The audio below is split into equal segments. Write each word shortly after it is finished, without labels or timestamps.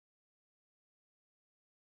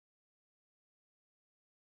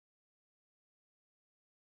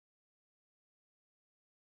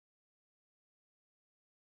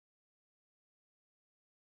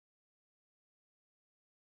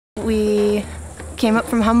came up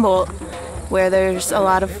from Humboldt, where there's a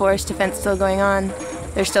lot of forest defense still going on.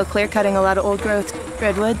 They're still clear cutting a lot of old growth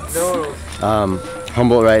redwoods.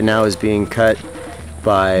 Humboldt right now is being cut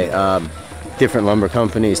by different lumber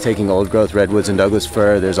companies taking old growth redwoods and Douglas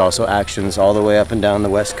fir. There's also actions all the way up and down the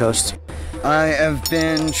west coast. I have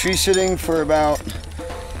been tree sitting for about,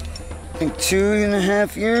 I think,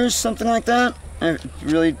 2.5 years, something like that. I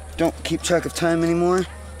really don't keep track of time anymore.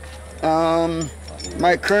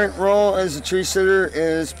 My current role as a tree sitter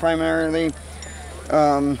is primarily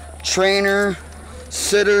trainer,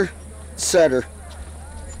 sitter, setter.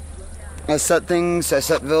 I set things, I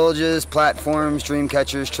set villages, platforms, dream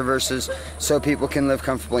catchers, traverses, so people can live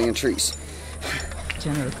comfortably in trees.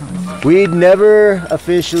 We'd never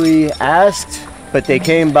officially asked, but they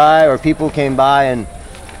came by, or people came by, and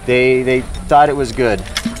they thought it was good.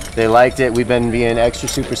 They liked it. We've been being extra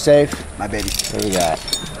super safe. My baby. What do we got?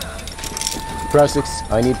 Prussics.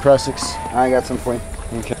 I need Prussics. I got some for you.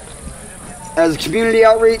 Okay. As a community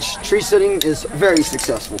outreach, tree sitting is very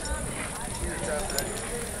successful.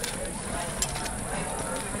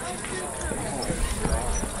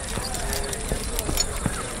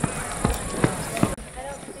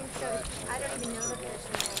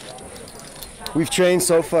 We've trained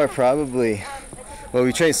so far probably, well,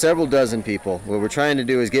 we've trained several dozen people. What we're trying to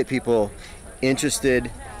do is get people interested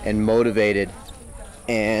and motivated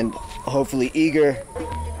and hopefully eager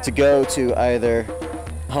to go to either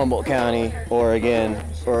Humboldt County, Oregon,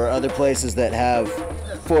 or other places that have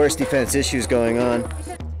forest defense issues going on.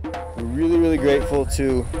 We're really, really grateful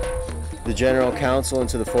to the General Counsel and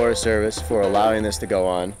to the Forest Service for allowing this to go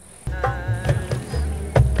on.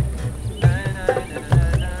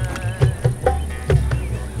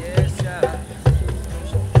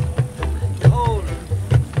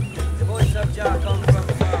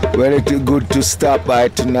 Well, it's good to stop by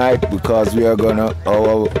tonight because we are gonna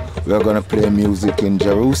play music in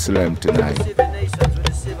Jerusalem tonight.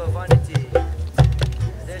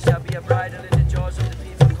 There shall be a bridle in the jaws of the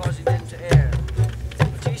people, causing them to err.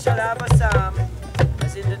 But ye shall have a psalm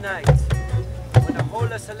as in the night, when the whole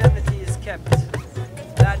of solemnity is kept.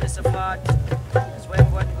 Gladness of heart is when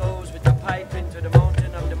one goes with the pipe into the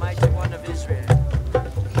mountain of the mighty one of Israel.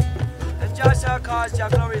 And Jah shall cause your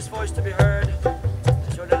glorious voice to be heard.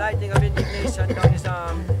 The lightning of indignation down his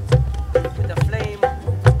arm, with the flame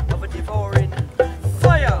of a devouring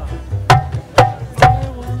fire.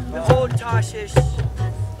 Behold Tarshish,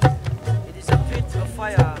 it is a pit of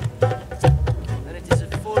fire, and it is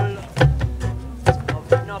full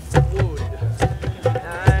of enough wood.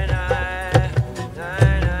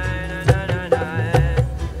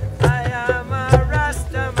 I am a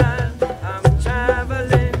Rasta man, I'm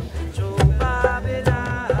traveling through Babylon.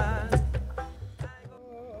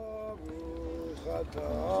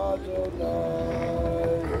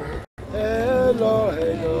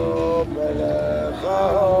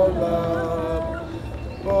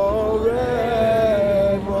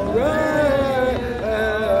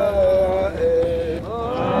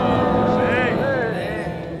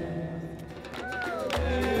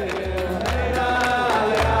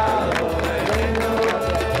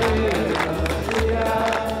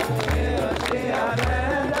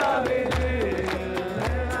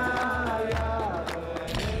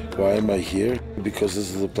 Why am I here? Because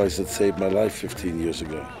this is the place that saved my life 15 years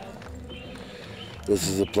ago. This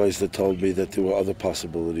is the place that told me that there were other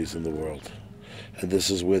possibilities in the world. And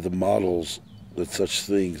this is where the models that such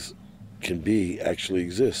things can be actually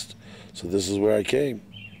exist. So this is where I came.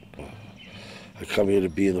 I come here to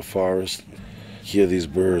be in the forest, hear these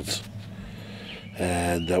birds.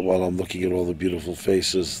 And that while I'm looking at all the beautiful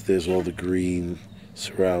faces, there's all the green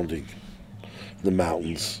surrounding the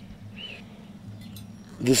mountains.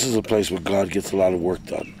 This is a place where God gets a lot of work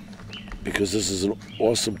done, because this is an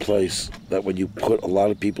awesome place that when you put a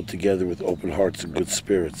lot of people together with open hearts and good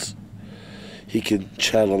spirits, He can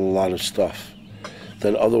channel a lot of stuff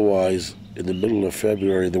that otherwise in the middle of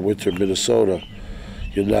February in the winter of Minnesota,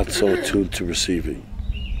 you're not so attuned to receiving.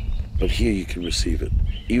 But here you can receive it,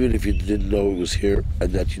 even if you didn't know it was here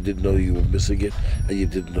and that you didn't know you were missing it and you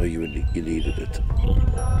didn't know you needed it.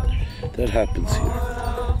 That happens here.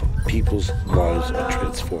 People's lives are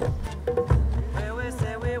transformed.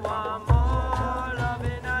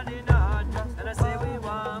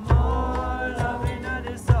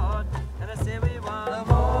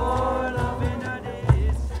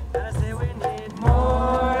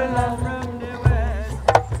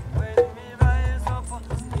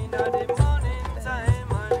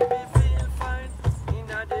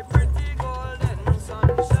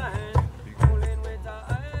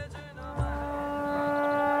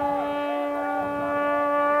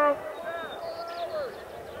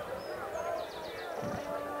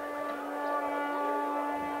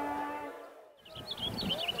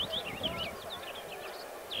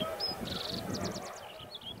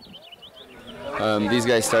 These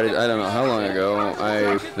guys started, I don't know how long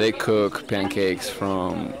ago. They cook pancakes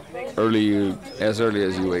from as early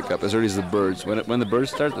as you wake up, as early as the birds. When the birds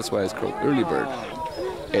start, that's why it's called early bird.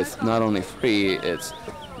 It's not only free, it's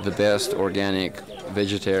the best organic,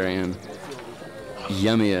 vegetarian,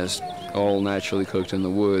 yummiest, all naturally cooked in the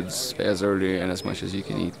woods, as early and as much as you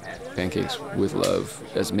can eat. Pancakes with love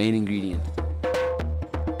as main ingredient.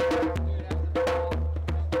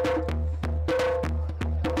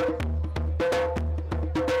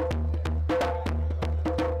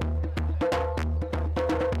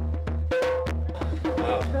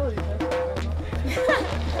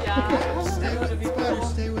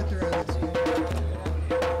 Stay with her on this one.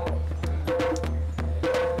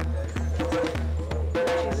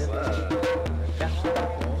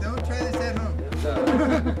 Don't try this at home.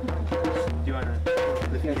 Do you want to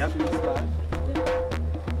lift me up?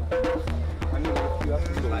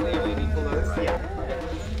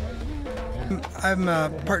 I'm a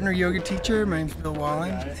partner yoga teacher. My name's Bill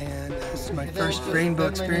Walling, and this is my first rainbow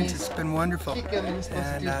experience. It's been wonderful,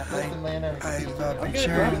 and I've been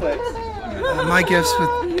sharing my gifts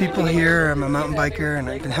with people here. I'm a mountain biker, and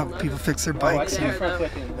I've been helping people fix their bikes. And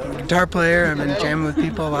I'm a guitar player. I've been jamming with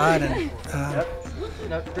people a lot, and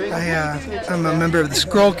I'm a member of the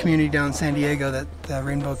Scroll community down in San Diego, that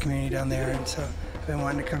rainbow community down there, and so I've been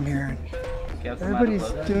wanting to come here. Everybody's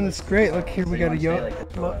doing this great. Look here, we got a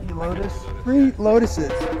lotus, 3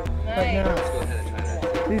 lotuses right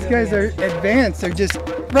now. These guys are advanced. They're just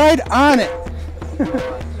right on it.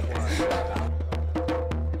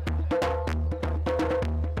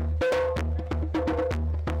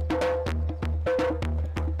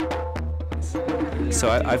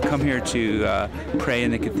 So I've come here to pray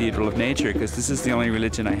in the Cathedral of Nature because this is the only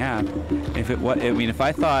religion I have. If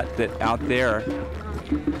I thought that out there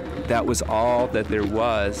that was all that there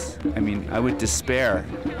was, I would despair.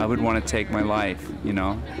 I would want to take my life, you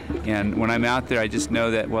know. And when I'm out there, I just know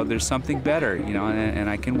that, well, there's something better, you know, and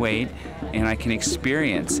I can wait and I can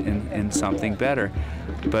experience in something better.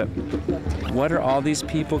 But what are all these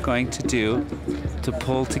people going to do to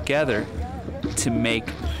pull together to make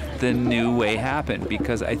the new way happen?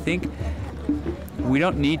 Because I think we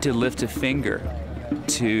don't need to lift a finger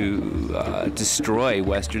to destroy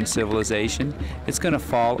Western civilization. It's going to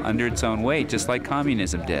fall under its own weight, just like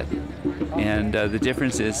communism did. And the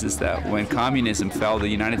difference is that when communism fell, the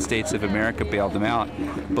United States of America bailed them out.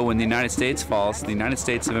 But when the United States falls, the United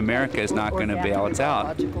States of America is not going to bail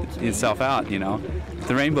itself out, you know.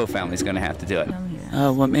 The Rainbow family is going to have to do it.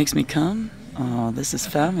 What makes me come? This is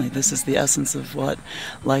family. This is the essence of what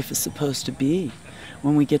life is supposed to be.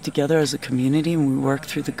 When we get together as a community and we work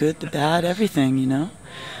through the good, the bad, everything, you know.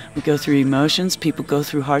 We go through emotions. People go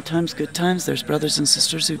through hard times, good times. There's brothers and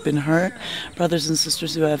sisters who've been hurt, brothers and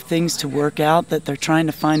sisters who have things to work out that they're trying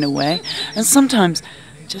to find a way. And sometimes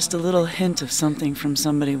just a little hint of something from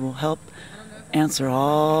somebody will help answer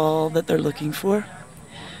all that they're looking for.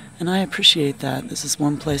 And I appreciate that. This is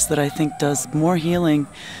one place that I think does more healing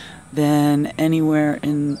than anywhere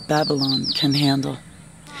in Babylon can handle.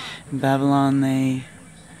 In Babylon, they,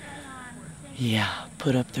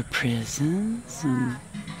 put up their prisons and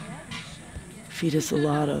feed us a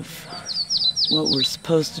lot of what we're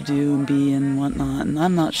supposed to do and be and whatnot. And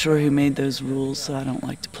I'm not sure who made those rules, so I don't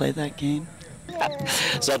like to play that game.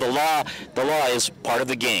 So the law is part of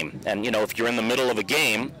the game. And, you know, if you're in the middle of a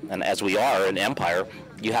game, and as we are in Empire,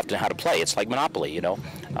 you have to know how to play. It's like Monopoly, you know.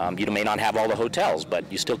 You may not have all the hotels,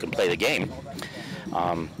 but you still can play the game.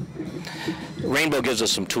 Rainbow gives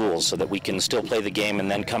us some tools so that we can still play the game and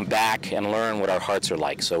then come back and learn what our hearts are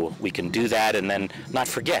like. So we can do that and then not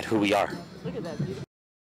forget who we are.